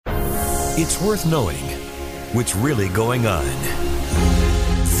It's worth knowing what's really going on.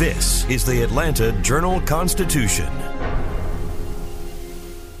 This is the Atlanta Journal-Constitution.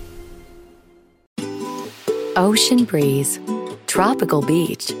 Ocean breeze, tropical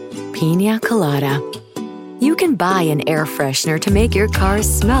beach, pina colada. You can buy an air freshener to make your car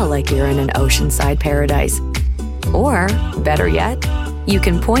smell like you're in an oceanside paradise. Or, better yet, you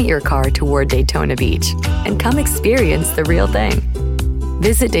can point your car toward Daytona Beach and come experience the real thing.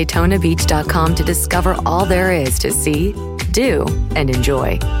 Visit DaytonaBeach.com to discover all there is to see, do, and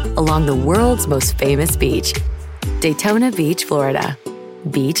enjoy along the world's most famous beach. Daytona Beach, Florida.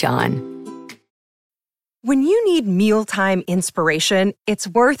 Beach on. When you need mealtime inspiration, it's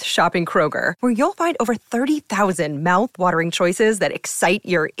worth shopping Kroger, where you'll find over 30,000 mouth-watering choices that excite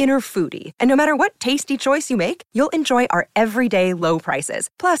your inner foodie. And no matter what tasty choice you make, you'll enjoy our everyday low prices,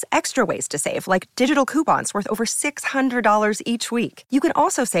 plus extra ways to save, like digital coupons worth over $600 each week. You can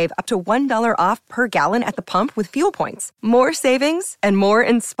also save up to $1 off per gallon at the pump with fuel points. More savings and more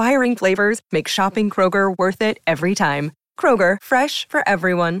inspiring flavors make shopping Kroger worth it every time. Kroger, fresh for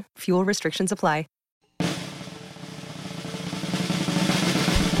everyone. Fuel restrictions apply.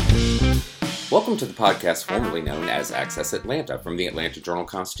 Welcome to the podcast formerly known as Access Atlanta from the Atlanta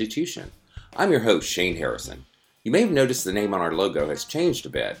Journal-Constitution. I'm your host, Shane Harrison. You may have noticed the name on our logo has changed a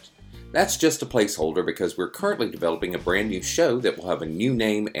bit. That's just a placeholder because we're currently developing a brand new show that will have a new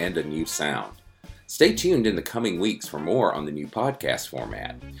name and a new sound. Stay tuned in the coming weeks for more on the new podcast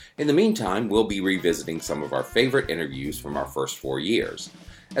format. In the meantime, we'll be revisiting some of our favorite interviews from our first 4 years.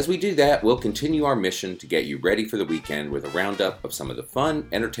 As we do that, we'll continue our mission to get you ready for the weekend with a roundup of some of the fun,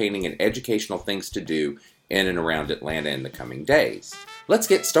 entertaining, and educational things to do in and around Atlanta in the coming days. Let's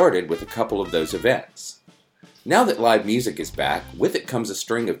get started with a couple of those events. Now that live music is back, with it comes a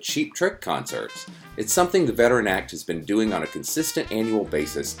string of Cheap Trick concerts. It's something the Veteran Act has been doing on a consistent annual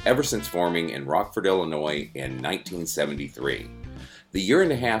basis ever since forming in Rockford, Illinois in 1973. The year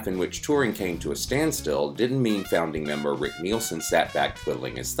and a half in which touring came to a standstill didn't mean founding member Rick Nielsen sat back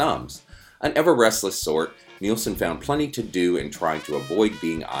twiddling his thumbs. An ever-restless sort, Nielsen found plenty to do in trying to avoid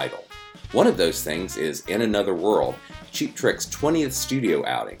being idle. One of those things is In Another World, Cheap Trick's 20th studio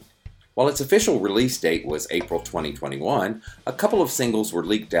outing. While its official release date was April 2021, a couple of singles were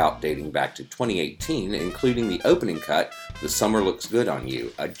leaked out dating back to 2018, including the opening cut, The Summer Looks Good on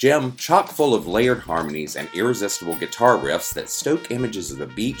You, a gem chock full of layered harmonies and irresistible guitar riffs that stoke images of the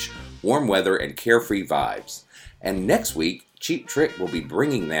beach, warm weather, and carefree vibes. And next week, Cheap Trick will be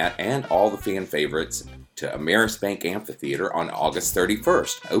bringing that and all the fan favorites to Ameris Bank Amphitheater on August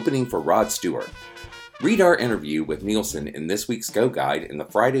 31st, opening for Rod Stewart. Read our interview with Nielsen in this week's Go Guide in the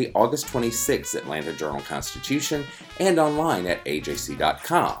Friday, August 26th Atlanta Journal-Constitution and online at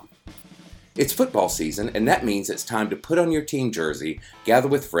ajc.com. It's football season, and that means it's time to put on your team jersey, gather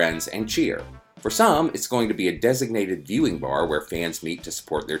with friends, and cheer. For some, it's going to be a designated viewing bar where fans meet to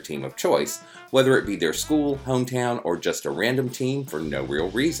support their team of choice, whether it be their school, hometown, or just a random team for no real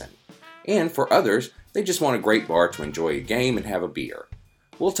reason. And for others, they just want a great bar to enjoy a game and have a beer.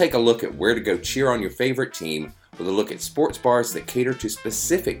 We'll take a look at where to go cheer on your favorite team with a look at sports bars that cater to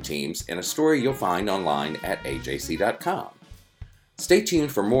specific teams in a story you'll find online at ajc.com. Stay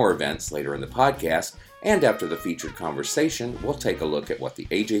tuned for more events later in the podcast, and after the featured conversation, we'll take a look at what the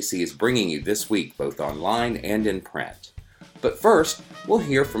AJC is bringing you this week, both online and in print. But first, we'll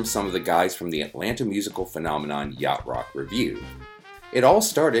hear from some of the guys from the Atlanta musical phenomenon Yacht Rock Revue. It all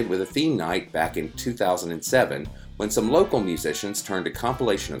started with a theme night back in 2007, when some local musicians turned a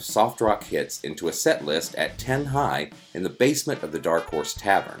compilation of soft rock hits into a set list at 10 High in the basement of the Dark Horse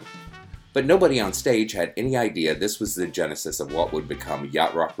Tavern. But nobody on stage had any idea this was the genesis of what would become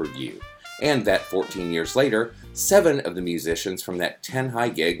Yacht Rock Revue, and that 14 years later, 7 of the musicians from that 10 High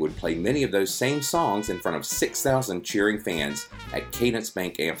gig would play many of those same songs in front of 6,000 cheering fans at Cadence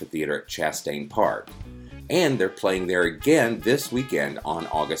Bank Amphitheater at Chastain Park. And they're playing there again this weekend on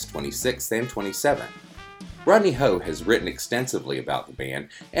August 26th and 27th. Rodney Ho has written extensively about the band,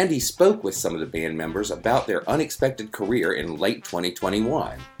 and he spoke with some of the band members about their unexpected career in late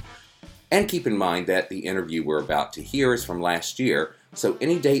 2021. And keep in mind that the interview we're about to hear is from last year, so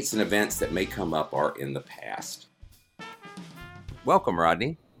any dates and events that may come up are in the past. Welcome,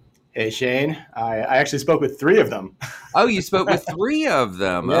 Rodney. Hey, Shane. I actually spoke with 3 of them. Oh, you spoke with 3 of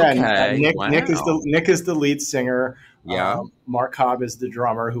them. Yeah, okay. Nick, wow. Nick is the lead singer. Yeah. Mark Cobb is the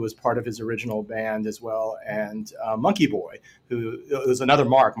drummer, who was part of his original band as well, and Monkey Boy, who was another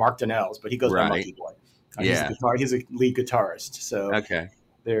Mark Donnells, but he goes by Monkey Boy. Yeah. He's a lead guitarist. So okay.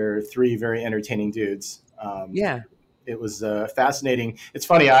 they're 3 very entertaining dudes. Yeah. It was fascinating. It's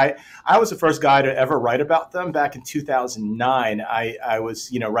funny. I was the first guy to ever write about them back in 2009. I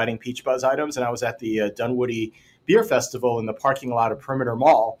was, writing Peach Buzz items, and I was at the Dunwoody Beer Festival in the parking lot of Perimeter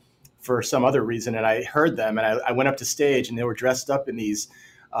Mall for some other reason. And I heard them, and I went up to stage, and they were dressed up in these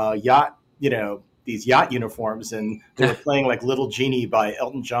these yacht uniforms, and they were playing like Little Genie by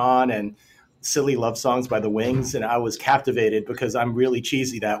Elton John and Silly Love Songs by the Wings. And I was captivated because I'm really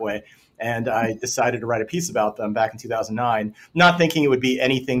cheesy that way. And I decided to write a piece about them back in 2009, not thinking it would be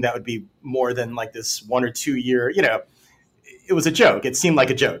anything that would be more than like this 1 or 2 year, it was a joke. It seemed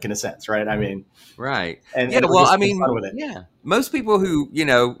like a joke in a sense, right? I mean, right. And fun with it. Yeah. Most people who,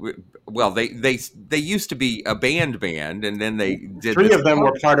 they used to be a band, and then they did. 3 of them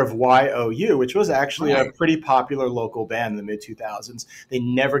were part of YOU, which was actually a pretty popular local band in the mid 2000s. They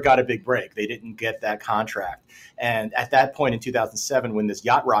never got a big break. They didn't get that contract. And at that point in 2007, when this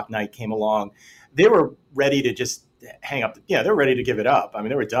Yacht Rock night came along, they were ready to just hang up. They're ready to give it up. I mean,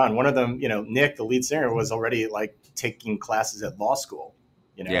 they were done. One of them, Nick, the lead singer, was already like taking classes at law school,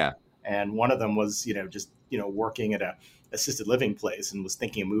 Yeah. And one of them was, working at a assisted living place and was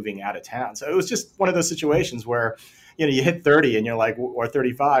thinking of moving out of town. So it was just one of those situations where, you hit 30 and you're like, or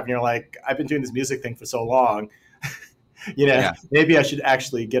 35 and you're like, I've been doing this music thing for so long, maybe I should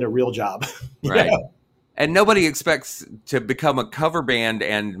actually get a real job. Right. And nobody expects to become a cover band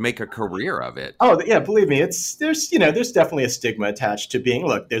and make a career of it. Oh yeah, believe me, there's definitely a stigma attached to being.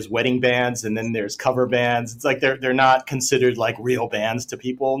 Look, there's wedding bands and then there's cover bands. It's like they're not considered like real bands to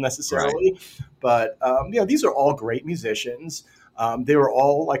people necessarily, right. But these are all great musicians. They were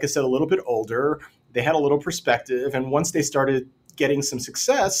all, like I said, a little bit older. They had a little perspective, and once they started getting some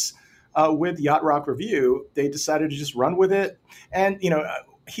success with Yacht Rock Review, they decided to just run with it. And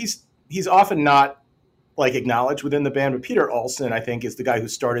he's often not like acknowledged within the band, but Peter Olson, I think, is the guy who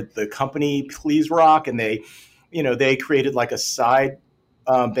started the company Please Rock, and they created like a side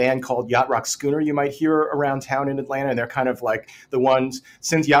band called Yacht Rock Schooner you might hear around town in Atlanta, and they're kind of like the ones,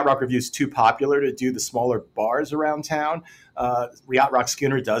 since Yacht Rock Review is too popular to do the smaller bars around town, Yacht Rock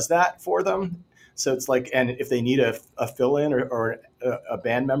Schooner does that for them. So it's like, and if they need a fill-in or a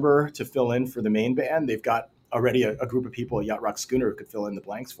band member to fill in for the main band, they've got already a group of people at Yacht Rock Schooner who could fill in the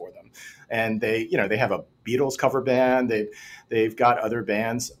blanks for them. And they have a Beatles cover band. They've got other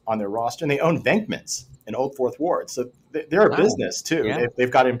bands on their roster, and they own Venkman's in Old Fourth Ward. So they're a business too. Yeah.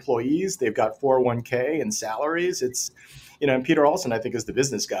 They've got employees, they've got 401k and salaries. It's, and Peter Olson, I think, is the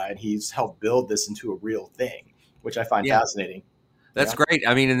business guy, and he's helped build this into a real thing, which I find fascinating. That's great.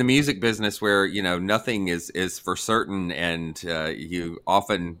 I mean, in the music business where, nothing is for certain, and you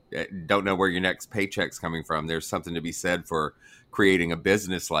often don't know where your next paycheck's coming from, there's something to be said for creating a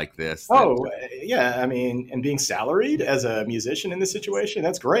business like this. Yeah. I mean, and being salaried as a musician in this situation,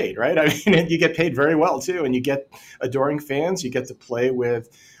 that's great, right? I mean, you get paid very well too, and you get adoring fans. You get to play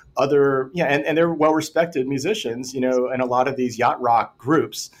with other, and they're well-respected musicians, and a lot of these yacht rock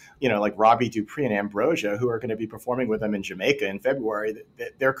groups, like Robbie Dupree and Ambrosia, who are going to be performing with them in Jamaica in February,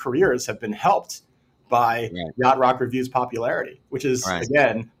 their careers have been helped by Yacht Rock Review's popularity, which is,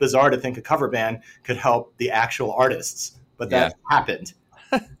 again, bizarre to think a cover band could help the actual artists, but that happened.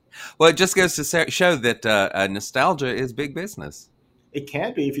 Well, it just goes to show that nostalgia is big business. It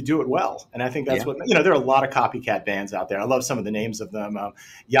can be if you do it well. And I think that's what, there are a lot of copycat bands out there. I love some of the names of them.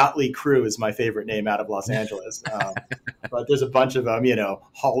 Yachtly Crew is my favorite name out of Los Angeles. But there's a bunch of them,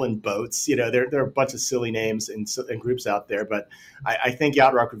 Holland Boats, there are a bunch of silly names and groups out there. But I think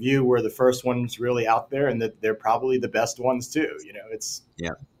Yacht Rock Review were the first ones really out there, and that they're probably the best ones too.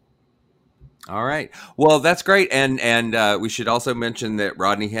 All right. Well, that's great. And we should also mention that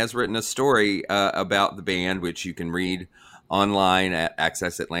Rodney has written a story about the band, which you can read online at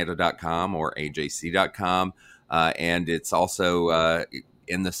accessatlanta.com or ajc.com. And it's also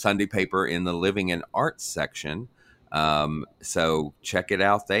in the Sunday paper in the Living and Arts section. So check it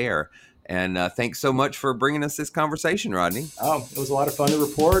out there. And thanks so much for bringing us this conversation, Rodney. Oh, it was a lot of fun to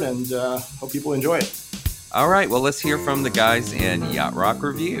report, and hope people enjoy it. All right. Well, let's hear from the guys in Yacht Rock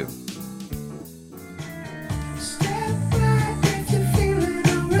Review.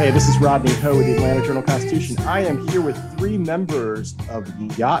 Hey, this is Rodney Ho with the Atlanta Journal-Constitution. I am here with 3 members of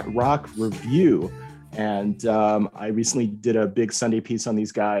Yacht Rock Review. And I recently did a big Sunday piece on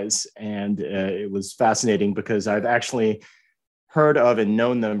these guys, and it was fascinating because I've actually heard of and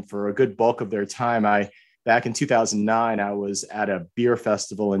known them for a good bulk of their time. Back in 2009, I was at a beer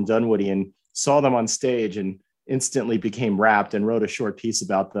festival in Dunwoody and saw them on stage and instantly became wrapped and wrote a short piece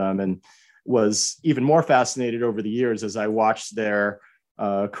about them, and was even more fascinated over the years as I watched their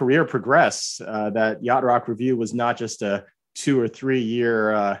career progress. That Yacht Rock Review was not just a 2 or 3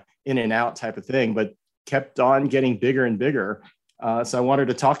 year in and out type of thing, but kept on getting bigger and bigger. So I wanted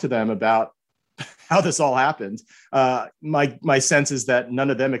to talk to them about how this all happened. My sense is that none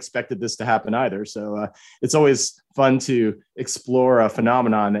of them expected this to happen either. So it's always fun to explore a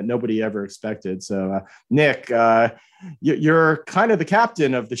phenomenon that nobody ever expected. So Nick, you're kind of the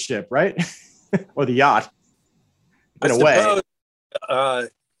captain of the ship, right? Or the yacht, in a way.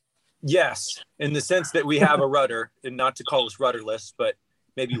 Yes, in the sense that we have a rudder, and not to call us rudderless, but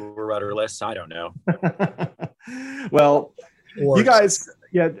maybe we're rudderless. I don't know. Well, you guys,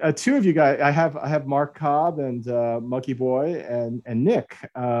 two of you guys. I have Mark Cobb and Monkey Boy and Nick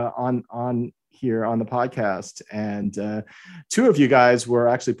on here on the podcast, and two of you guys were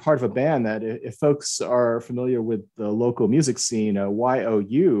actually part of a band that, if folks are familiar with the local music scene,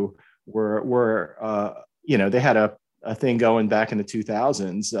 YOU were they had a thing going back in the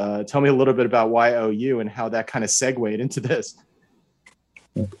 2000s. Tell me a little bit about YOU and how that kind of segued into this.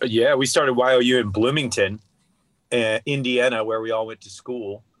 Yeah, we started YOU in Bloomington, Indiana, where we all went to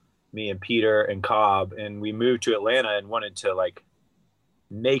school, me and Peter and Cobb, and we moved to Atlanta and wanted to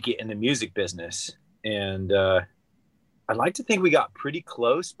make it in the music business. And I'd like to think we got pretty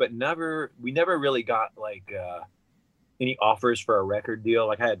close, but we never really got any offers for a record deal.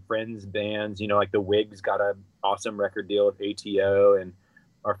 Like I had friends, bands, the Wigs got an awesome record deal with ATO, and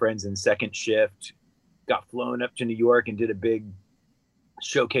our friends in Second Shift got flown up to New York and did a big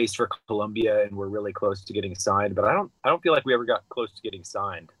showcase for Columbia, and we're really close to getting signed. But I don't feel like we ever got close to getting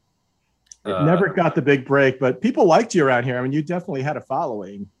signed. It never got the big break, but people liked you around here. I mean, you definitely had a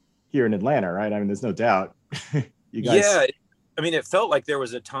following here in Atlanta, right? I mean, there's no doubt. You guys. Yeah, I mean, it felt like there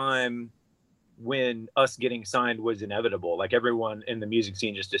was a time when us getting signed was inevitable. Like everyone in the music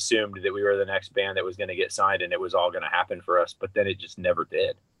scene just assumed that we were the next band that was going to get signed and it was all going to happen for us. But then it just never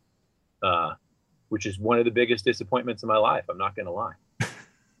did, which is one of the biggest disappointments in my life. I'm not going to lie.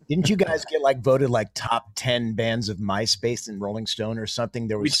 Didn't you guys get voted top 10 bands of MySpace and Rolling Stone or something?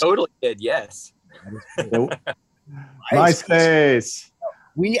 We totally did. Yes. MySpace.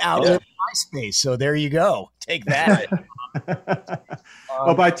 We outlived MySpace. So there you go. Take that.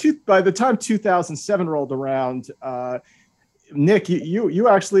 Well, by the time 2007 rolled around, Nick, you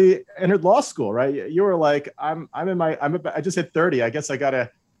actually entered law school, right? You were like, I just hit 30. I guess I got to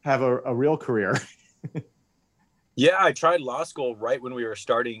have a real career. Yeah, I tried law school right when we were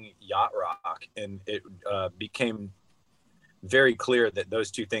starting Yacht Rock, and it became very clear that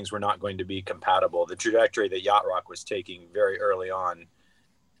those two things were not going to be compatible. The trajectory that Yacht Rock was taking very early on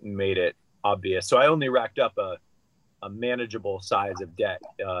made it obvious. So I only racked up a manageable size of debt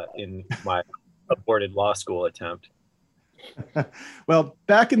in my aborted law school attempt. Well,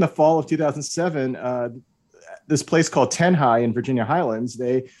 back in the fall of 2007, this place called Ten High in Virginia Highlands,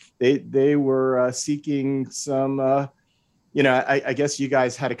 they were seeking some, I guess you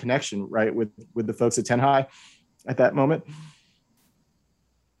guys had a connection, right, with the folks at Ten High at that moment.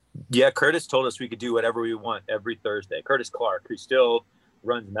 Yeah, Curtis told us we could do whatever we want every Thursday. Curtis Clark, who still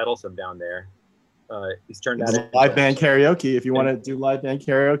runs Meddlesome down there. He's turned out live band karaoke. If you want to do live band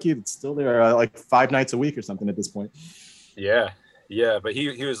karaoke, it's still there 5 nights a week or something at this point. Yeah. But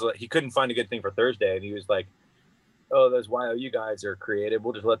he was he couldn't find a good thing for Thursday, and he was like, "Oh, those YOU guys are creative.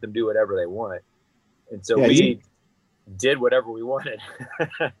 We'll just let them do whatever they want." And so we did whatever we wanted.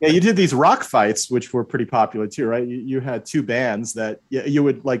 Yeah, you did these rock fights, which were pretty popular too, right? You had two bands that you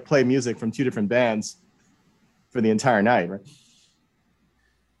would play music from two different bands for the entire night, right?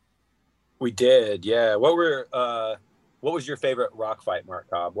 We did, yeah. What was your favorite rock fight, Mark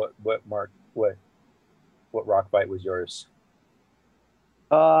Cobb? What rock fight was yours?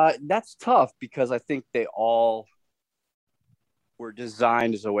 That's tough because I think they all were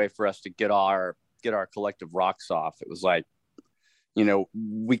designed as a way for us to get our collective rocks off. It was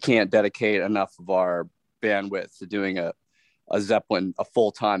we can't dedicate enough of our bandwidth to doing a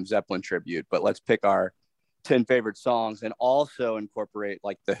full-time Zeppelin tribute, but let's pick our 10 favorite songs and also incorporate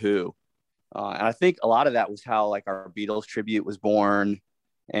the Who. And I think a lot of that was how our Beatles tribute was born,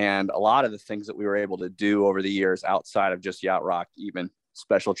 and a lot of the things that we were able to do over the years outside of just Yacht Rock, even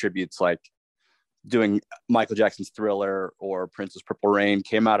special tributes like doing Michael Jackson's Thriller or Prince's Purple Rain,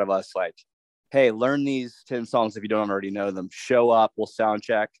 came out of us hey, learn these 10 songs if you don't already know them. Show up, we'll sound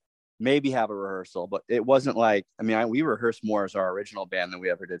check, maybe have a rehearsal. But it wasn't we rehearsed more as our original band than we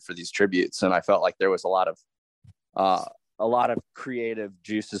ever did for these tributes. And I felt like there was a lot of creative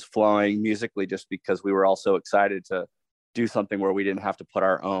juices flowing musically, just because we were all so excited to do something where we didn't have to put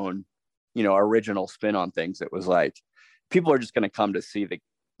our own, original spin on things. It was people are just going to come to see the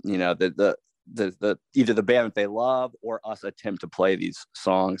either the band that they love or us attempt to play these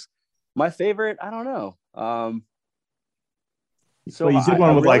songs. My favorite, I don't know. So well, you did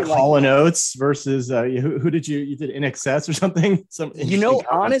one with really like Hall and Oates versus who did you did In Excess or something?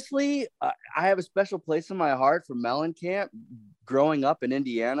 Honestly, I have a special place in my heart for Mellencamp. Growing up in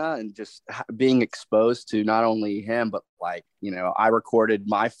Indiana and just being exposed to not only him, but like, I recorded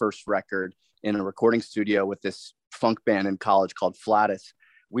my first record in a recording studio with this funk band in college called Flatus.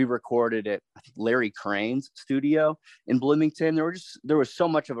 We recorded at Larry Crane's studio in Bloomington. There was so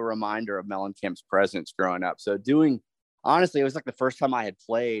much of a reminder of Mellencamp's presence growing up. So honestly, it was like the first time I had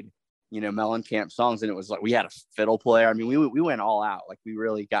played, Mellencamp songs, and it was like we had a fiddle player. I mean, we went all out. Like we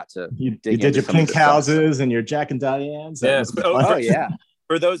really got to. You did your Pink Houses and your Jack and Diane's. Yeah. Oh yeah.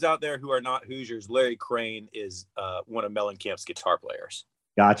 For those out there who are not Hoosiers, Larry Crane is one of Mellencamp's guitar players.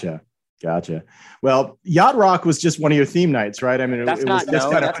 Gotcha. Well, Yacht Rock was just one of your theme nights, right? I mean, that's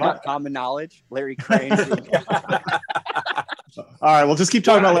not common knowledge. Larry Crane. All right, we'll just keep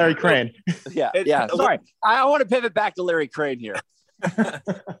talking about Larry Crane. Yeah. Sorry, I want to pivot back to Larry Crane here. a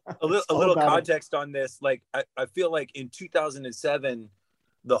little context on this. Like, I feel like in 2007,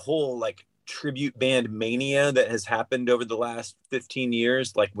 the whole like tribute band mania that has happened over the last 15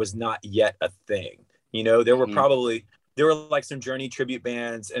 years, like, was not yet a thing. There were like some Journey tribute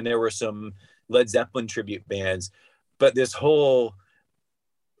bands and there were some Led Zeppelin tribute bands, but this whole,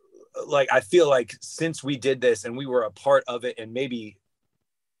 like, I feel like since we did this and we were a part of it and maybe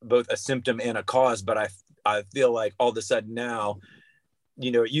both a symptom and a cause, but I feel like all of a sudden now,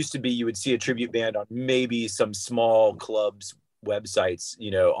 it used to be you would see a tribute band on maybe some small clubs websites,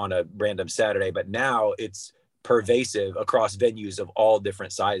 on a random Saturday, but now it's pervasive across venues of all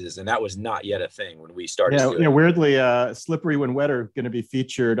different sizes, and that was not yet a thing when we started. Weirdly, Slippery When Wet are going to be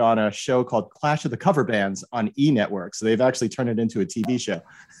featured on a show called Clash of the Cover Bands on E! Network, so they've actually turned it into a TV show.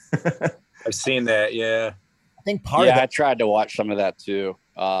 I've seen that. Yeah, I think part of that. I tried to watch some of that too.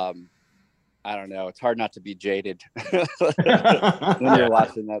 I don't know. It's hard not to be jaded when you're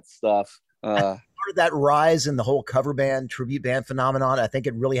watching that stuff. Part of that rise in the whole cover band, tribute band phenomenon, I think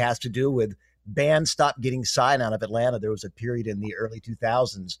it really has to do with bands stopped getting signed out of Atlanta. There was a period in the early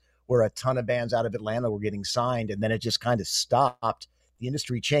 2000s where a ton of bands out of Atlanta were getting signed, and then it just kind of stopped. The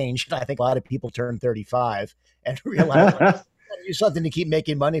industry changed. I think a lot of people turned 35 and realized do something to keep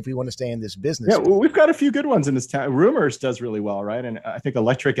making money if we want to stay in this business. Yeah, well, we've got a few good ones in this town. Rumors does really well, right? And I think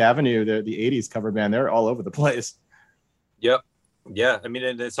Electric Avenue, the 80s cover band, they're all over the place. Yep. Yeah. I mean,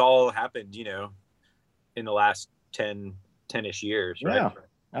 it's all happened, in the last 10-ish years, right? Yeah,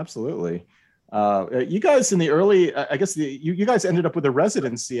 absolutely. You guys in the early, I guess you guys ended up with a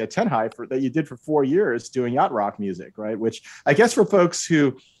residency at Ten High that you did for 4 years doing yacht rock music, right? Which I guess for folks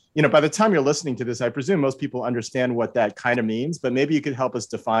who, by the time you're listening to this, I presume most people understand what that kind of means, but maybe you could help us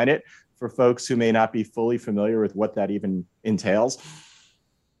define it for folks who may not be fully familiar with what that even entails.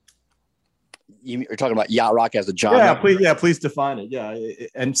 You're talking about yacht rock as a genre? Please define it. Yeah.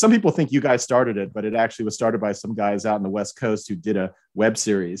 And some people think you guys started it, but it actually was started by some guys out in the West Coast who did a web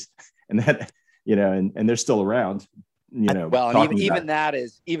series, and that, and they're still around, Well, and even that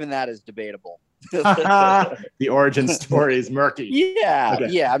is debatable. The origin story is murky. Yeah. Okay.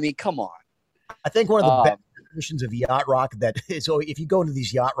 Yeah. I mean, come on. I think one of the best definitions of yacht rock so if you go into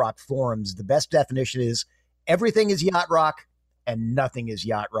these yacht rock forums, the best definition is everything is yacht rock and nothing is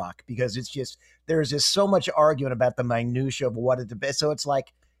yacht rock, because it's just, there's just so much argument about the minutia of what it is. So it's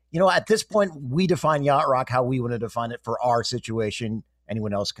like, at this point we define yacht rock how we want to define it for our situation.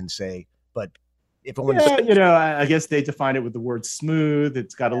 Anyone else can say, but if it I guess they define it with the word smooth.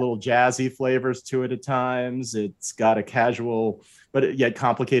 It's got a little jazzy flavors to it at times. It's got a casual but yet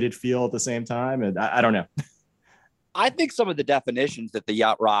complicated feel at the same time. And I don't know. I think some of the definitions that the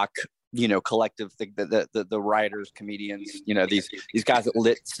yacht rock, collective, the writers, comedians, these guys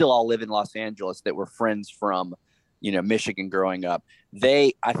that still all live in Los Angeles that were friends from, Michigan growing up,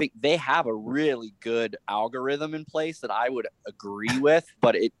 I think they have a really good algorithm in place that I would agree with,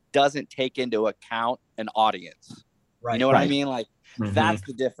 but it doesn't take into account an audience. Right. You know what I mean? Like, that's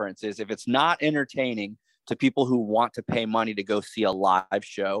the difference, is if it's not entertaining to people who want to pay money to go see a live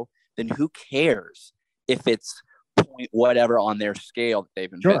show, then who cares if it's point whatever on their scale that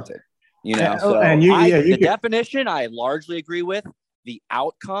they've invented? Sure. The definition I largely agree with. The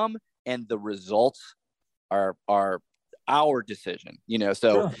outcome and the results are our decision,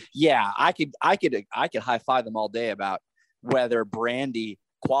 Sure. Yeah, I could high five them all day about whether Brandy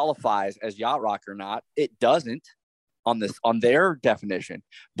qualifies as yacht rock or not. It doesn't on their definition.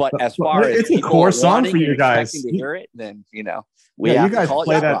 But as far as it's a core song for you guys to hear it, then we have to call it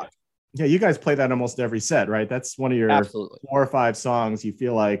yacht rock. Yeah, you guys play that almost every set, right? That's one of your Absolutely. 4 or 5 songs. You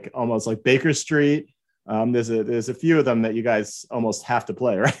feel like almost like Baker Street. There's a few of them that you guys almost have to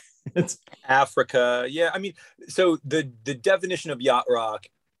play, right? It's Africa. Yeah. I mean, so the definition of yacht rock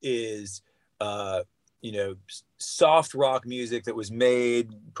is, soft rock music that was made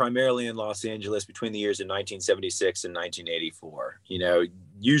primarily in Los Angeles between the years of 1976 and 1984,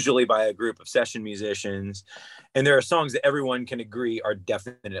 usually by a group of session musicians. And there are songs that everyone can agree are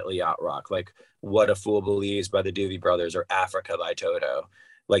definitely yacht rock, like What a Fool Believes by the Doobie Brothers or Africa by Toto.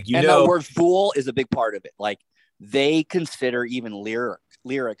 Like, the word fool is a big part of it. Like, they consider even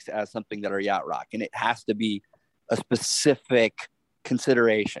lyrics as something that are yacht rock, and it has to be a specific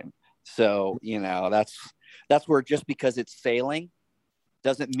consideration. So, that's where, just because it's sailing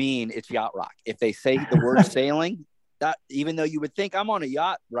doesn't mean it's yacht rock. If they say the word sailing, that, even though you would think I'm on a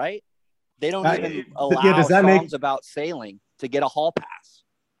yacht, right? They don't even allow songs about sailing to get a hall pass.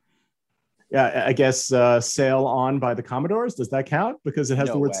 Yeah, I guess Sail On by the Commodores, does that count because it has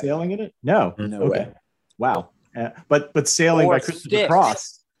the word sailing in it? No way. Wow. But Sailing by Christopher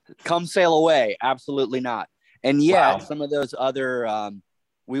Cross. Come Sail Away, absolutely not. And some of those other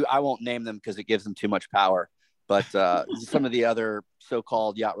I won't name them because it gives them too much power, but some of the other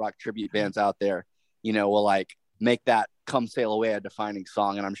so-called yacht rock tribute bands out there, will like make that Come Sail Away a defining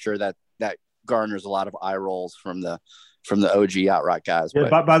song, and I'm sure that garners a lot of eye rolls from the OG yacht rock guys. Yeah,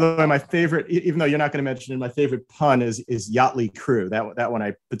 by the way, my favorite, even though you're not going to mention it, my favorite pun is Yachtly Crew. That one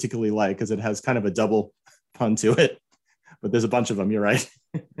I particularly like because it has kind of a double pun to it, but there's a bunch of them. You're right.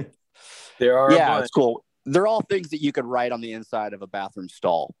 There are. Yeah, it's cool. They're all things that you could write on the inside of a bathroom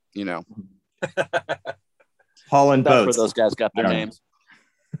stall, Hauling That's boats. where those guys got their names.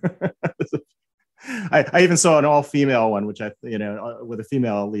 I even saw an all-female one, which with a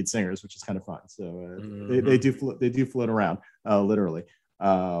female lead singers, which is kind of fun. So they do float around, literally.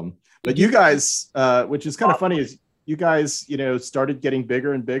 But you guys, which is kind of funny, is you guys, started getting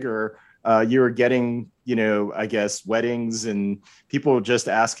bigger and bigger. You were getting, I guess, weddings and people just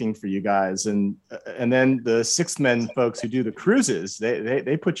asking for you guys, and then the Sixth Men folks who do the cruises,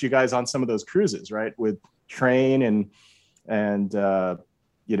 they put you guys on some of those cruises, right? With Train and I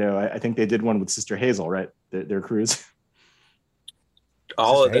think they did one with Sister Hazel, right? Their cruise.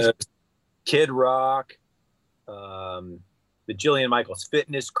 All of the Kid Rock, the Jillian Michaels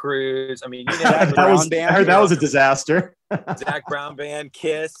Fitness Cruise. I mean, I heard that was a disaster. Zach Brown Band,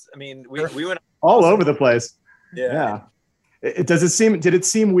 Kiss. I mean, we went all over the place. Yeah. Did it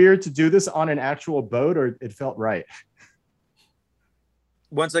seem weird to do this on an actual boat, or it felt right?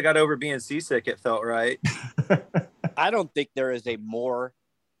 Once I got over being seasick, it felt right. I don't think there is a more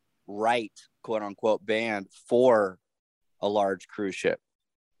right, quote unquote, band for a large cruise ship.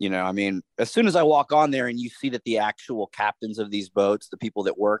 I mean, as soon as I walk on there and you see that the actual captains of these boats, the people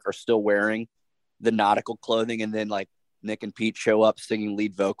that work, are still wearing the nautical clothing, and then like Nick and Pete show up singing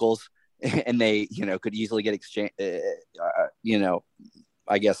lead vocals, and they, could easily get exchanged. I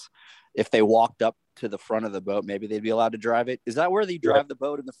guess if they walked up to the front of the boat, maybe they'd be allowed to drive it. Is that where they drive the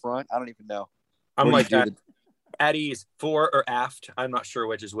boat in the front? I don't even know. I'm like at ease, fore or aft. I'm not sure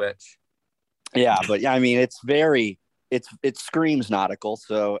which is which. Yeah, but I mean, it screams nautical.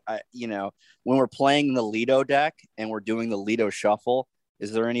 So, when we're playing the Lido deck and we're doing the Lido shuffle,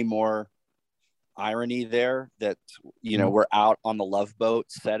 is there any more irony there that, we're out on the Love Boat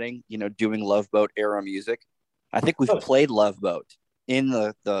setting, doing Love Boat era music? I think we've played Love Boat in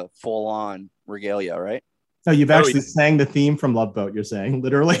the full on regalia, right? No, you've actually sang the theme from Love Boat, you're saying,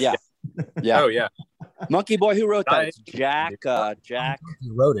 literally? Yeah. Yeah. Oh, yeah. Monkey Boy, who wrote that? It's Jack.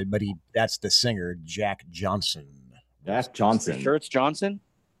 He wrote it, but that's the singer, Jack Johnson. Jack Johnson. Sure, it's Johnson.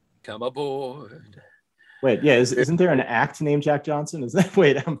 Come aboard. Wait, yeah, isn't there an act named Jack Johnson?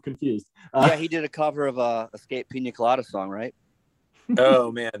 Wait, I'm confused. Yeah, he did a cover of a Escape Pina Colada song, right?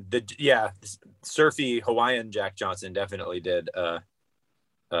 Oh man, surfy Hawaiian Jack Johnson definitely did a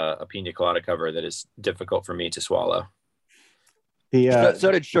Pina Colada cover that is difficult for me to swallow.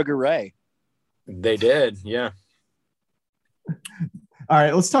 So did Sugar Ray. They did, yeah. All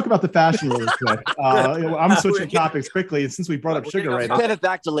right, let's talk about the fashion really quick. I'm switching topics quickly since we brought up Sugar Ray. Send it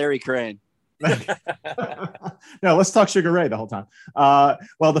back to Larry Crane. No, let's talk Sugar Ray the whole time.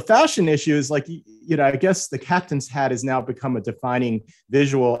 Well, the fashion issue is like, I guess the captain's hat has now become a defining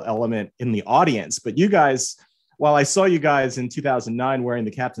visual element in the audience. But you guys, while I saw you guys in 2009 wearing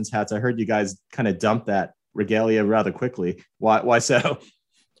the captain's hats, I heard you guys kind of dump that regalia rather quickly. Why so?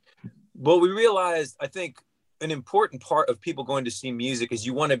 Well, we realized, I think, an important part of people going to see music is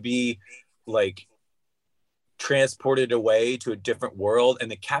you want to be like transported away to a different world,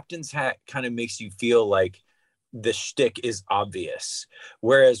 and the captain's hat kind of makes you feel like the shtick is obvious.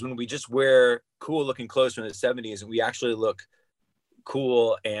 Whereas when we just wear cool looking clothes from the 70s, and we actually look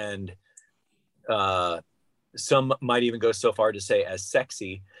cool and some might even go so far to say as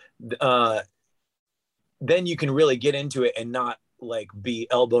sexy, then you can really get into it and not like be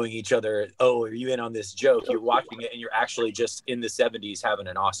elbowing each other. Oh, are you in on this joke? You're watching it and you're actually just in the 70s having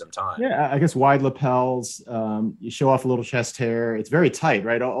an awesome time. Yeah, I guess wide lapels, you show off a little chest hair. It's very tight,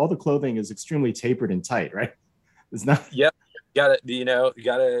 right? All the clothing is extremely tapered and tight, right? It's not. Yep. You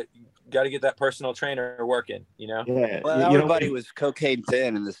gotta get that personal trainer working, Yeah. Well, everybody was cocaine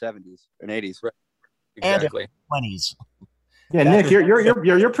thin in the 70s and 80s. Right. Exactly. And 20s. Yeah, Nick,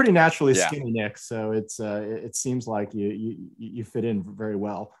 you're pretty naturally skinny, Nick. So it seems like you fit in very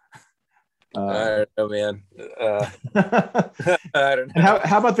well. I don't know, man. I don't know. And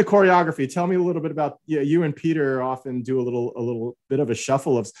how about the choreography? Tell me a little bit about you and Peter often do a little bit of a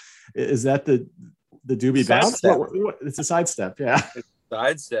shuffle of. Is that the doobie bounce? It's a sidestep, yeah.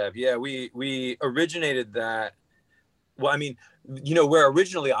 Sidestep, yeah. We originated that. Well, I mean, where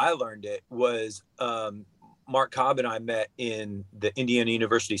originally I learned it was. Mark Cobb and I met in the Indiana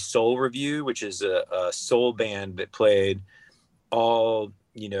University Soul Review, which is a soul band that played all,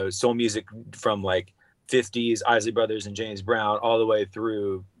 soul music from like 50s Isley Brothers and James Brown all the way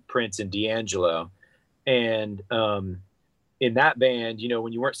through Prince and D'Angelo. And in that band,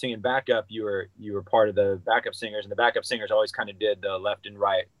 when you weren't singing backup, you were part of the backup singers, and the backup singers always kind of did the left and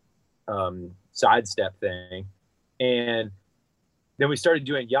right sidestep thing. And then we started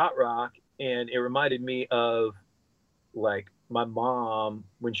doing yacht rock. And it reminded me of like my mom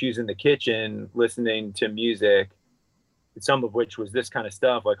when she was in the kitchen listening to music, some of which was this kind of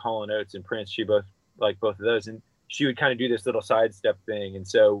stuff like Hall & Oates and Prince. She both like both of those. And she would kind of do this little sidestep thing. And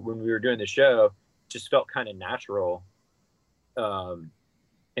so when we were doing the show, it just felt kind of natural. And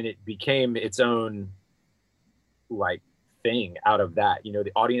it became its own like thing out of that.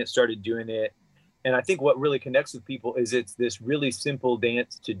 The audience started doing it. And I think what really connects with people is it's this really simple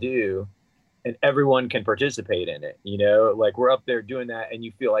dance to do. And everyone can participate in it, like we're up there doing that and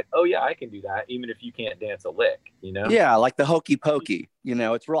you feel like, oh yeah, I can do that. Even if you can't dance a lick, Yeah. Like the hokey pokey,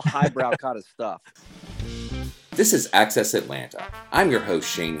 it's real highbrow kind of stuff. This is Access Atlanta. I'm your host,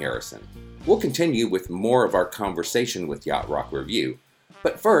 Shane Harrison. We'll continue with more of our conversation with Yacht Rock Review.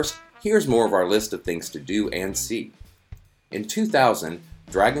 But first, here's more of our list of things to do and see. In 2000,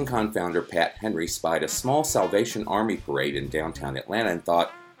 DragonCon founder Pat Henry spied a small Salvation Army parade in downtown Atlanta and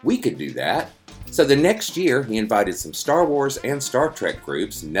thought, we could do that. So the next year, he invited some Star Wars and Star Trek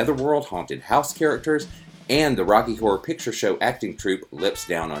groups, Netherworld haunted house characters, and the Rocky Horror Picture Show acting troupe Lips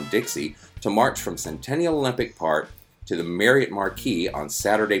Down on Dixie to march from Centennial Olympic Park to the Marriott Marquis on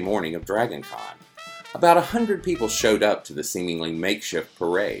Saturday morning of DragonCon. About 100 people showed up to the seemingly makeshift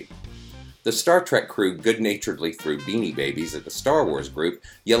parade. The Star Trek crew good-naturedly threw Beanie Babies at the Star Wars group,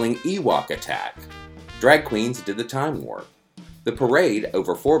 yelling Ewok attack. Drag queens did the time warp. The parade,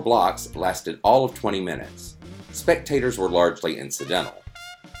 over 4 blocks, lasted all of 20 minutes. Spectators were largely incidental.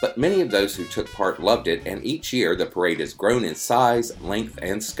 But many of those who took part loved it, and each year the parade has grown in size, length,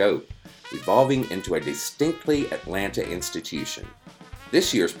 and scope, evolving into a distinctly Atlanta institution.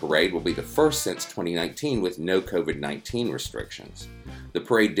 This year's parade will be the first since 2019 with no COVID-19 restrictions. The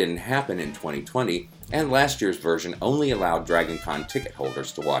parade didn't happen in 2020, and last year's version only allowed DragonCon ticket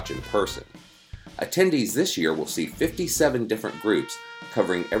holders to watch in person. Attendees this year will see 57 different groups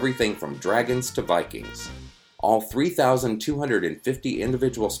covering everything from dragons to Vikings. All 3,250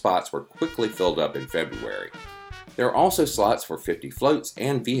 individual spots were quickly filled up in February. There are also slots for 50 floats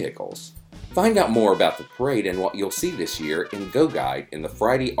and vehicles. Find out more about the parade and what you'll see this year in Go Guide in the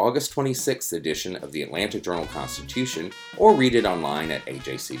Friday, August 26th edition of the Atlanta Journal-Constitution, or read it online at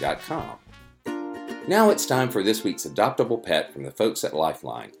ajc.com. Now it's time for this week's adoptable pet from the folks at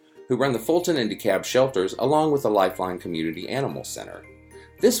Lifeline, who run the Fulton and DeKalb shelters along with the Lifeline Community Animal Center.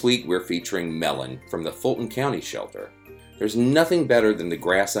 This week we're featuring Melon from the Fulton County Shelter. There's nothing better than the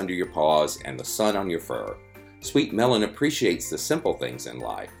grass under your paws and the sun on your fur. Sweet Melon appreciates the simple things in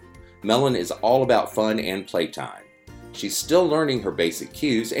life. Melon is all about fun and playtime. She's still learning her basic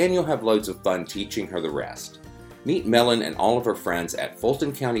cues, and you'll have loads of fun teaching her the rest. Meet Melon and all of her friends at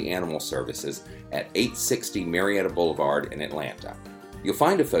Fulton County Animal Services at 860 Marietta Boulevard in Atlanta. You'll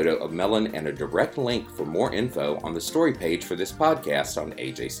find a photo of Melon and a direct link for more info on the story page for this podcast on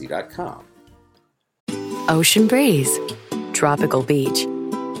ajc.com. Ocean breeze, tropical beach.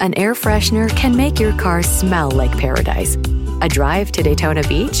 An air freshener can make your car smell like paradise. A drive to Daytona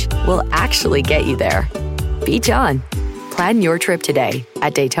Beach will actually get you there. Beach on. Plan your trip today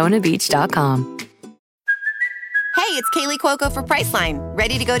at DaytonaBeach.com. Hey, it's Kaylee Cuoco for Priceline.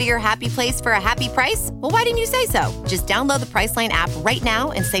 Ready to go to your happy place for a happy price? Well, why didn't you say so? Just download the Priceline app right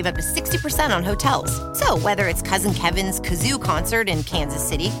now and save up to 60% on hotels. So whether it's Cousin Kevin's Kazoo Concert in Kansas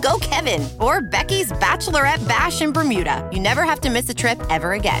City, go Kevin, or Becky's Bachelorette Bash in Bermuda, you never have to miss a trip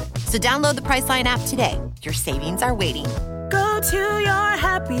ever again. So download the Priceline app today. Your savings are waiting. Go to your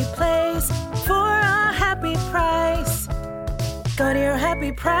happy place for a happy price. Go to your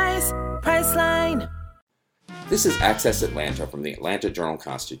happy price, Priceline. This is Access Atlanta from the Atlanta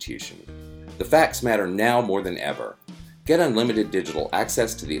Journal-Constitution. The facts matter now more than ever. Get unlimited digital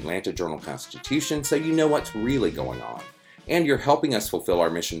access to the Atlanta Journal-Constitution so you know what's really going on. And you're helping us fulfill our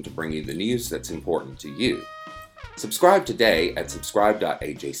mission to bring you the news that's important to you. Subscribe today at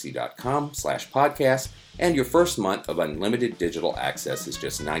subscribe.ajc.com/podcast, and your first month of unlimited digital access is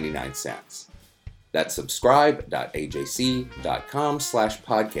just 99 cents. That's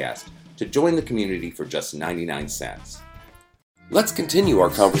subscribe.ajc.com/podcast to join the community for just 99 cents. Let's continue our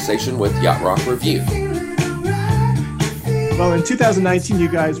conversation with Yacht Rock Review. Well, in 2019, you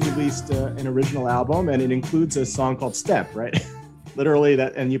guys released an original album, and it includes a song called Step, right? Literally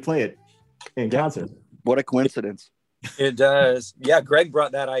that, and you play it in concert. What a coincidence. It does. Yeah, Greg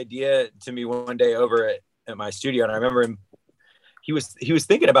brought that idea to me one day over at my studio, and I remember him. He was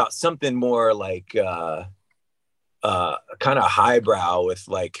thinking about something more like kind of highbrow with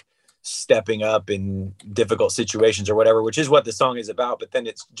like stepping up in difficult situations or whatever, which is what the song is about. But then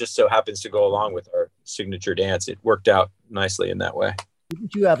it just so happens to go along with our signature dance. It worked out nicely in that way.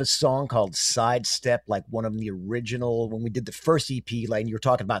 Didn't you have a song called Sidestep, like one of the original, when we did the first EP, like you were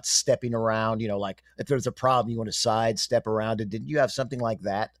talking about stepping around, you know, like if there's a problem, you want to sidestep around it. Didn't you have something like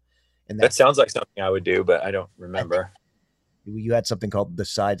that? And that sounds like something I would do, but I don't remember. You had something called The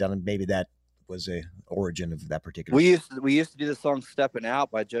Sides on it. Maybe that was a origin of that particular. We used to do the song Stepping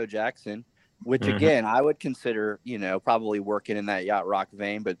Out by Joe Jackson, which again, I would consider, you know, probably working in that yacht rock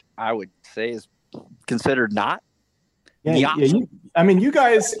vein, but I would say is considered not. Yeah, I mean, you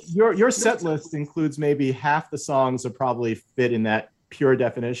guys, your set list includes maybe half the songs that probably fit in that pure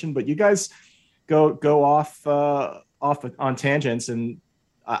definition, but you guys go off on tangents, and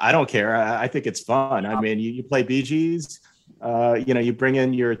I don't care. I think it's fun. I mean, you play Bee Gees, you bring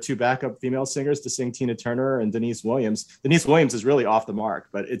in your two backup female singers to sing Tina Turner and Denise Williams. Denise Williams is really off the mark,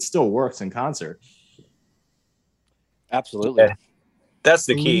 but it still works in concert. Absolutely. Yeah. That's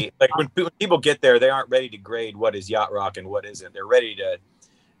the key. Like when people get there, they aren't ready to grade what is yacht rock and what isn't. They're ready to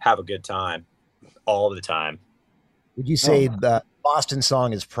have a good time all the time. Would you say the Boston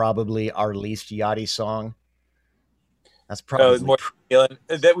song is probably our least yachty song? That's probably more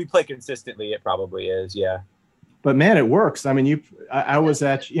that we play consistently. It probably is. Yeah. But man, it works. I mean, I was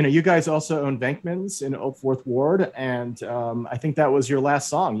at, you guys also own Venkman's in Oak Fourth Ward. And I think that was your last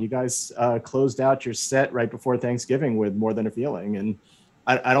song. You guys closed out your set right before Thanksgiving with More Than a Feeling. And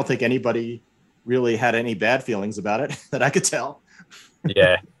I don't think anybody really had any bad feelings about it that I could tell.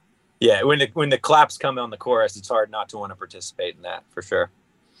 Yeah. Yeah. When the claps come on the chorus, it's hard not to want to participate in that for sure.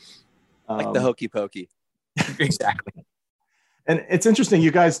 Like the hokey pokey. Exactly. And it's interesting, you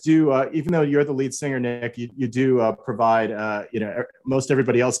guys do, even though you're the lead singer, Nick, you do provide, most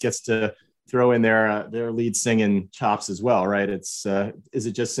everybody else gets to throw in their lead singing chops as well, right? It's is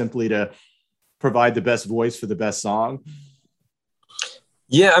it just simply to provide the best voice for the best song?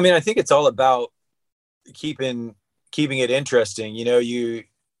 Yeah, I mean, I think it's all about keeping it interesting.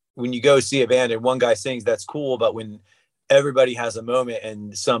 When you go see a band and one guy sings, that's cool. But when everybody has a moment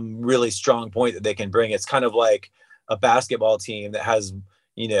and some really strong point that they can bring, it's kind of like a basketball team that has,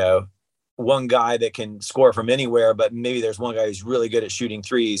 one guy that can score from anywhere, but maybe there's one guy who's really good at shooting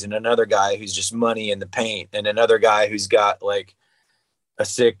threes and another guy who's just money in the paint and another guy who's got like a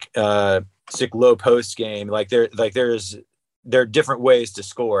sick low post game. Like there are different ways to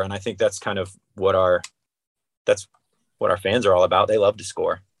score. And I think that's kind of what our fans are all about. They love to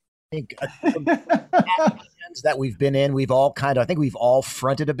score. I think that we've been in, I think we've all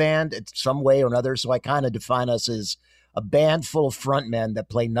fronted a band in some way or another. So I kind of define us as a band full of frontmen that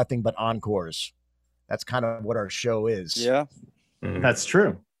play nothing but encores. That's kind of what our show is. Yeah. Mm-hmm. That's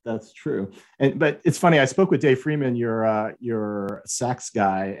true. But it's funny. I spoke with Dave Freeman, your sax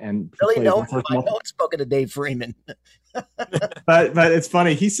guy, and really no one's spoken to Dave Freeman. but it's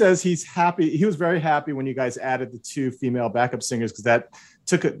funny. He says he's happy. He was very happy when you guys added the two female backup singers because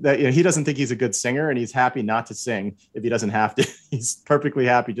he doesn't think he's a good singer, and he's happy not to sing if he doesn't have to. He's perfectly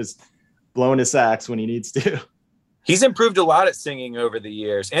happy just blowing his sax when he needs to. He's improved a lot at singing over the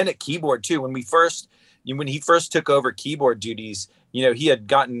years and at keyboard too. When he first took over keyboard duties, he had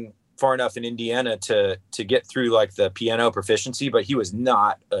gotten far enough in Indiana to get through like the piano proficiency, but he was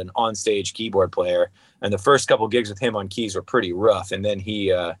not an onstage keyboard player. And the first couple gigs with him on keys were pretty rough. And then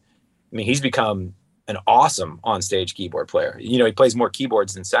he's become an awesome onstage keyboard player. You know, he plays more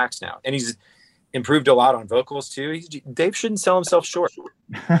keyboards than sax now, and he's improved a lot on vocals too. Dave shouldn't sell himself short.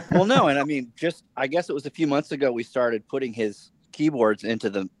 Well, no, and I mean, I guess it was a few months ago we started putting his keyboards into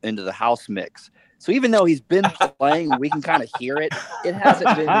the house mix. So even though he's been playing, we can kind of hear it. It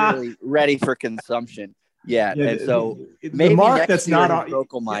hasn't been really ready for consumption yet, and so maybe Mark next year not on his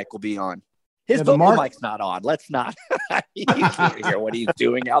vocal mic will be on. His vocal mic's not on. Let's not. You can't hear what he's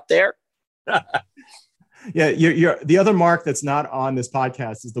doing out there. Yeah, you're the other Mark that's not on this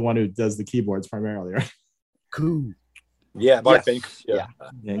podcast is the one who does the keyboards primarily, right? Cool. Yeah, Mark. Yes.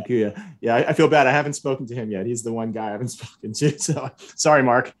 Yeah. I feel bad. I haven't spoken to him yet. He's the one guy I haven't spoken to. So sorry,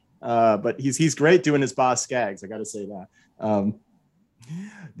 Mark. But he's great doing his Boss Skaggs. I got to say that.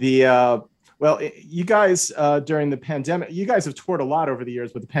 Well, you guys during the pandemic, you guys have toured a lot over the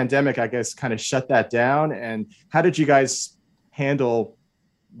years, but the pandemic, I guess, kind of shut that down. And how did you guys handle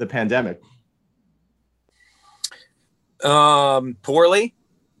the pandemic? Poorly.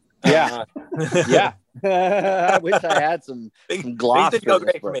 Yeah. Yeah. I wish I had some gloss. Things didn't go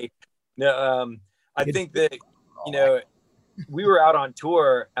great for me. No, I think that, you know, we were out on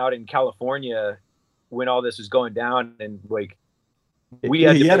tour out in California when all this was going down, and like you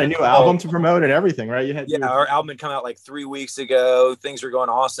had a new album to promote and everything, right? Our album had come out like 3 weeks ago. Things were going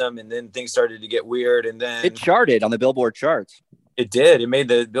awesome, and then things started to get weird, and then it charted on the Billboard charts. It did. It made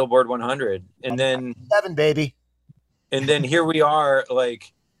the Billboard 100, and then 7, baby. And then here we are,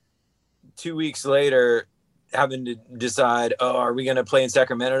 like 2 weeks later, having to decide, are we going to play in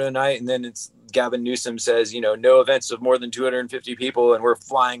Sacramento tonight? And then it's Gavin Newsom says, you know, no events of more than 250 people. And we're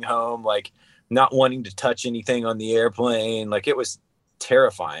flying home, like not wanting to touch anything on the airplane. Like it was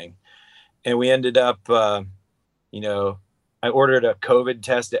terrifying. And we ended up, you know, I ordered a COVID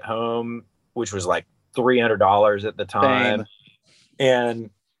test at home, which was like $300 at the time. Same.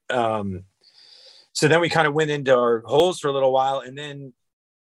 And, so then we kind of went into our holes for a little while, and then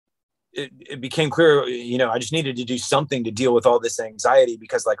it became clear, you know, I just needed to do something to deal with all this anxiety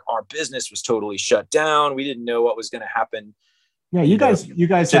because like our business was totally shut down. We didn't know what was going to happen. Yeah. You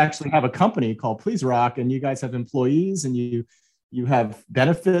guys actually have a company called Please Rock, and you guys have employees, and you have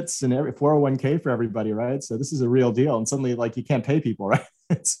benefits and 401k for everybody, right? So this is a real deal. And suddenly like you can't pay people, right?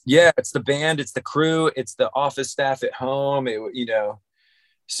 It's the band, it's the crew, it's the office staff at home, you know.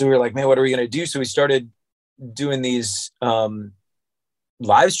 So we were like, man, what are we going to do? So we started doing these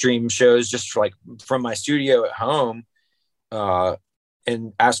live stream shows just for, like from my studio at home,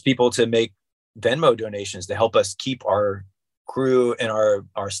 and asked people to make Venmo donations to help us keep our crew and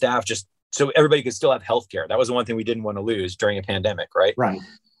our staff just so everybody could still have healthcare. That was the one thing we didn't want to lose during a pandemic, right? Right.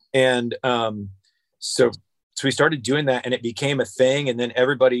 And so we started doing that, and it became a thing. And then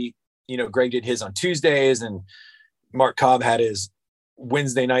everybody, you know, Greg did his on Tuesdays, and Mark Cobb had his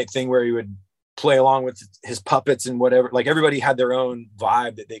Wednesday night thing where he would play along with his puppets and whatever. Like everybody had their own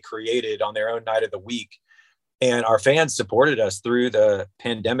vibe that they created on their own night of the week. And our fans supported us through the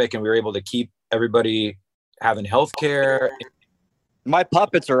pandemic, and we were able to keep everybody having healthcare. My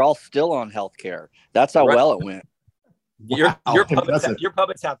puppets are all still on healthcare. That's how well it went. Your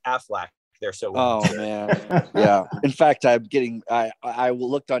puppets have Aflac. They're so well. Oh man. Yeah. In fact, I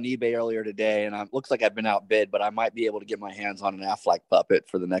looked on eBay earlier today, and looks like I've been outbid, but I might be able to get my hands on an Aflac puppet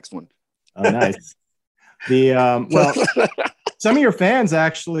for the next one. Oh, nice. Well, some of your fans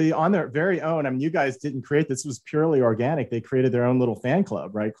actually on their very own, I mean, you guys didn't create this. It was purely organic. They created their own little fan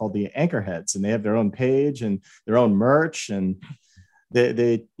club, right? Called the Anchorheads, and they have their own page and their own merch, and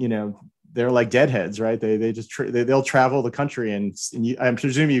they you know, they're like deadheads, right? They just they'll travel the country, and I'm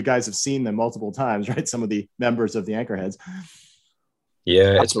presuming you guys have seen them multiple times, right? Some of the members of the Anchorheads.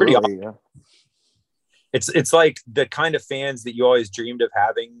 Yeah, it's pretty awesome. Yeah. It's like the kind of fans that you always dreamed of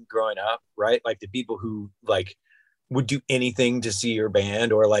having growing up, right? Like the people who like would do anything to see your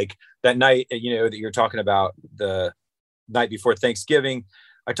band, or like that night, you know, that you're talking about, the night before Thanksgiving.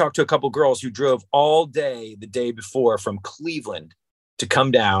 I talked to a couple girls who drove all day the day before from Cleveland to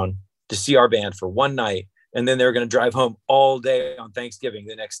come down to see our band for one night. And then they're going to drive home all day on Thanksgiving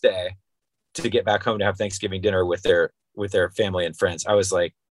the next day to get back home to have Thanksgiving dinner with their family and friends. I was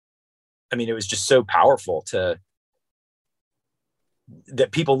like, I mean, it was just so powerful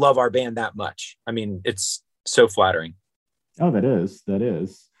that people love our band that much. I mean, it's so flattering. Oh, that is.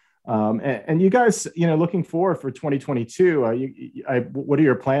 And you guys, you know, looking forward for 2022, what are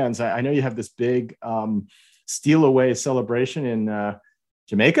your plans? I know you have this big Steal Away celebration in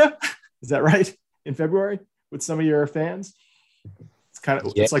Jamaica. Is that right? In February with some of your fans?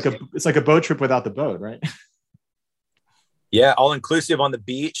 It's like a boat trip without the boat, right? Yeah, all inclusive on the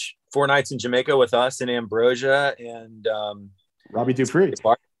beach. 4 nights in Jamaica with us and Ambrosia and Robbie Dupree.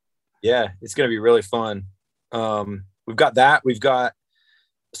 Yeah, it's going to be really fun. We've got that. We've got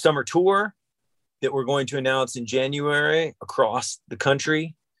a summer tour that we're going to announce in January across the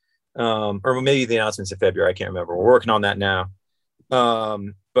country. Or maybe the announcement's in February. I can't remember. We're working on that now.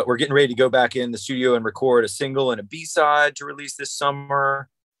 But we're getting ready to go back in the studio and record a single and a B-side to release this summer.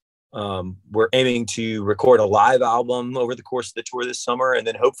 We're aiming to record a live album over the course of the tour this summer, and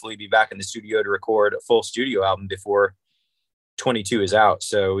then hopefully be back in the studio to record a full studio album before 22 is out.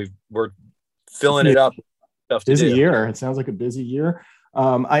 So we're filling it up. Busy year. It sounds like a busy year.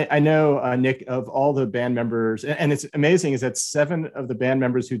 I know, Nick, of all the band members, and it's amazing, is that 7 of the band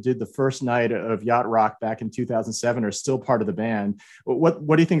members who did the first night of Yacht Rock back in 2007 are still part of the band. What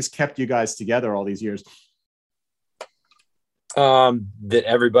do you think's kept you guys together all these years? That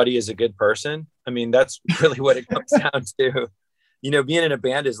everybody is a good person. I mean, that's really what it comes down to. You know, being in a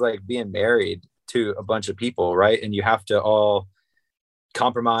band is like being married to a bunch of people, right? And you have to all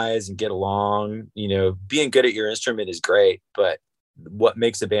compromise and get along. You know, being good at your instrument is great, but what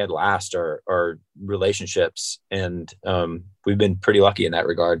makes a band last are relationships, and we've been pretty lucky in that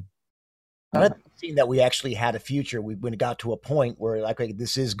regard. I've seen that we actually had a future. We got to a point where like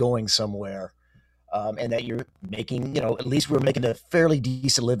this is going somewhere, and that you're making, you know, at least we were making a fairly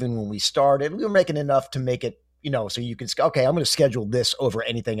decent living when we started. We were making enough to make it, you know, so you can, okay, I'm going to schedule this over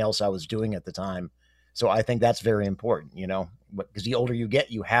anything else I was doing at the time. So I think that's very important, you know, because the older you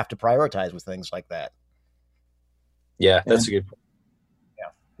get, you have to prioritize with things like that. Yeah, that's a good point.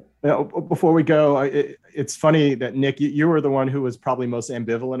 Before we go, it's funny that Nick, you were the one who was probably most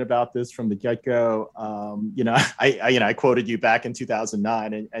ambivalent about this from the get-go. You know, I quoted you back in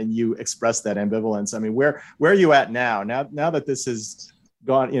 2009, and you expressed that ambivalence. I mean, where are you at now? Now that this has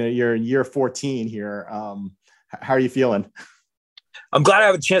gone, you know, you're in year 14 here. How are you feeling? I'm glad I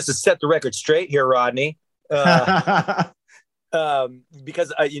have a chance to set the record straight here, Rodney. Because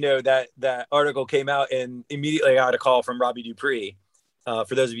you know, that article came out, and immediately I got a call from Robbie Dupree.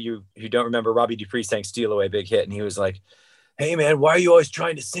 For those of you who don't remember, Robbie Dupree sang "Steal Away" big hit, and he was like, "Hey man, why are you always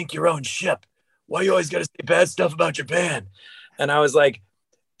trying to sink your own ship? Why you always got to say bad stuff about your band?" And I was like,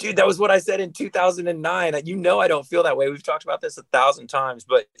 dude, that was what I said in 2009. You know, I don't feel that way. We've talked about this 1,000 times,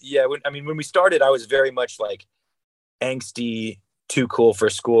 but yeah, when we started, I was very much like angsty, too cool for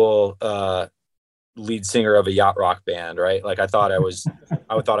school, lead singer of a yacht rock band, right? Like I thought I was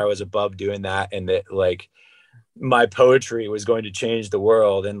above doing that, and that like my poetry was going to change the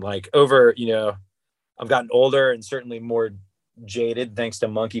world. And like over, you know, I've gotten older and certainly more jaded thanks to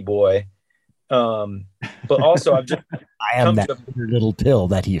Monkey Boy. But also I am that little pill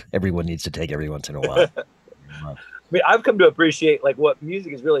that everyone needs to take every once in a while. I mean, I've come to appreciate like what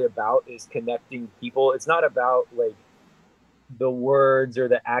music is really about is connecting people. It's not about like the words or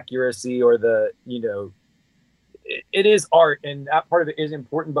the accuracy or the, you know, it is art, and that part of it is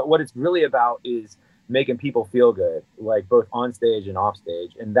important, but what it's really about is making people feel good, like both on stage and off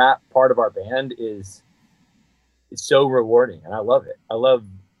stage. And that part of our band is so rewarding, and I love it. I love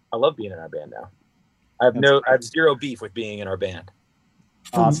being in our band now. I have zero beef with being in our band.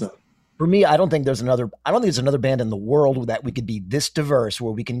 Awesome. For me, I don't think there's another band in the world that we could be this diverse,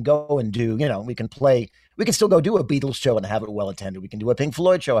 where we can go and do, you know, we can still go do a Beatles show and have it well attended. We can do a Pink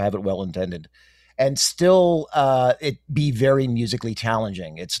Floyd show, have it well attended, and still it be very musically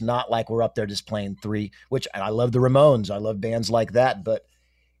challenging. It's not like we're up there just playing 3, which I love the Ramones. I love bands like that, but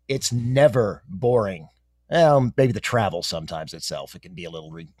it's never boring. Maybe the travel sometimes itself, it can be a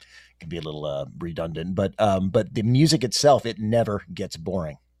little redundant, but the music itself, it never gets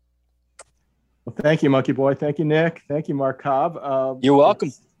boring. Well, thank you, Monkey Boy. Thank you, Nick. Thank you, Mark Cobb. You're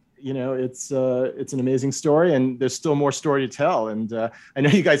welcome. You know, it's an amazing story, and there's still more story to tell. And I know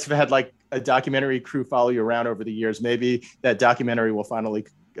you guys have had like a documentary crew follow you around over the years. Maybe that documentary will finally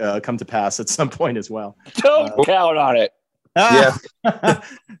come to pass at some point as well. Don't count on it. Yeah.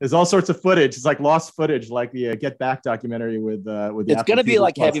 There's all sorts of footage. It's like lost footage, like the Get Back documentary with the It's going to be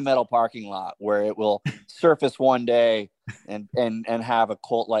like Heavy Metal Parking Lot, where it will surface one day and have a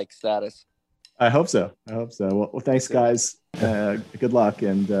cult-like status. I hope so. Well, thanks, guys. Good luck.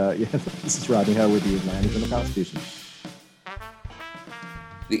 And this is Rodney Ho with the Atlanta Journal-Constitution.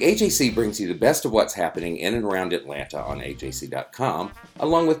 The AJC brings you the best of what's happening in and around Atlanta on AJC.com,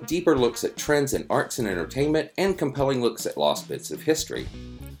 along with deeper looks at trends in arts and entertainment and compelling looks at lost bits of history.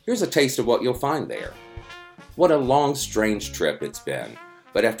 Here's a taste of what you'll find there. What a long, strange trip it's been.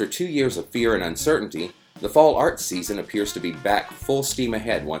 But after 2 years of fear and uncertainty, the fall arts season appears to be back full steam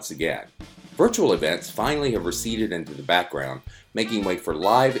ahead once again. Virtual events finally have receded into the background, making way for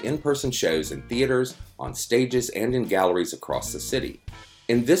live in-person shows in theaters, on stages, and in galleries across the city.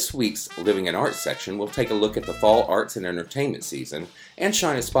 In this week's Living in Arts section, we'll take a look at the fall arts and entertainment season and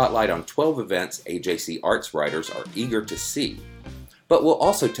shine a spotlight on 12 events AJC arts writers are eager to see. But we'll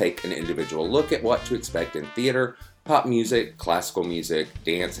also take an individual look at what to expect in theater, pop music, classical music,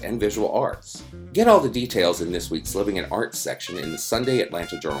 dance, and visual arts. Get all the details in this week's Living in Arts section in the Sunday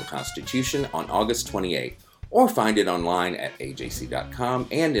Atlanta Journal-Constitution on August 28th, or find it online at ajc.com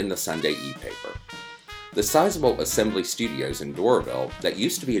and in the Sunday e-paper. The sizable Assembly Studios in Doraville that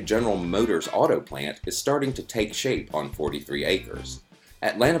used to be a General Motors auto plant is starting to take shape on 43 acres.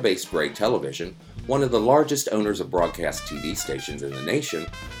 Atlanta-based Gray Television, one of the largest owners of broadcast TV stations in the nation,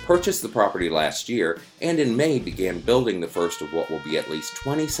 purchased the property last year and in May began building the first of what will be at least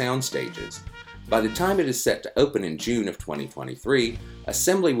 20 sound stages. By the time it is set to open in June of 2023,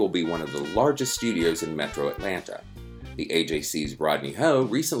 Assembly will be one of the largest studios in Metro Atlanta. The AJC's Rodney Ho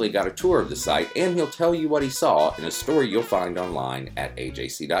recently got a tour of the site, and he'll tell you what he saw in a story you'll find online at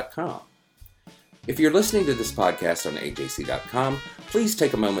ajc.com. If you're listening to this podcast on ajc.com, please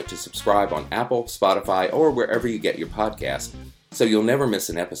take a moment to subscribe on Apple, Spotify, or wherever you get your podcast so you'll never miss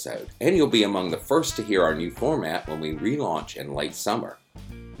an episode, and you'll be among the first to hear our new format when we relaunch in late summer.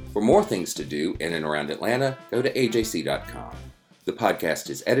 For more things to do in and around Atlanta, go to ajc.com. The podcast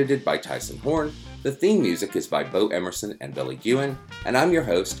is edited by Tyson Horn, the theme music is by Bo Emerson and Billy Ewan, and I'm your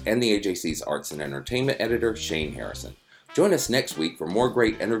host and the AJC's Arts and Entertainment Editor, Shane Harrison. Join us next week for more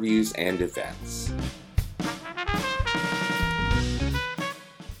great interviews and events.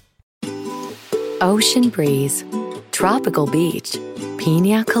 Ocean breeze, tropical beach,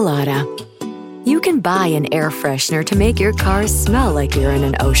 pina colada. You can buy an air freshener to make your car smell like you're in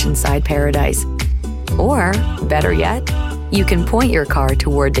an oceanside paradise. Or, better yet, you can point your car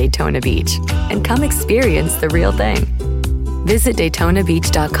toward Daytona Beach and come experience the real thing. Visit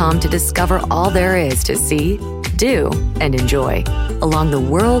DaytonaBeach.com to discover all there is to see, do, and enjoy along the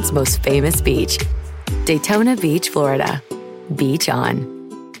world's most famous beach, Daytona Beach, Florida. Beach on.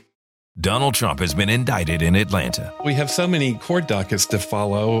 Donald Trump has been indicted in Atlanta. We have so many court dockets to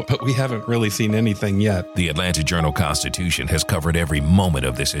follow, but we haven't really seen anything yet. The Atlanta Journal-Constitution has covered every moment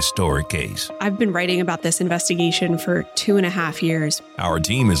of this historic case. I've been writing about this investigation for 2.5 years. Our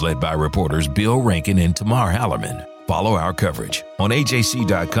team is led by reporters Bill Rankin and Tamar Hallerman. Follow our coverage on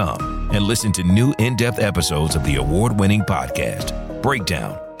ajc.com and listen to new in-depth episodes of the award-winning podcast,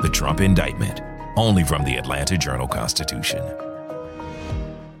 Breakdown, the Trump Indictment, only from the Atlanta Journal-Constitution.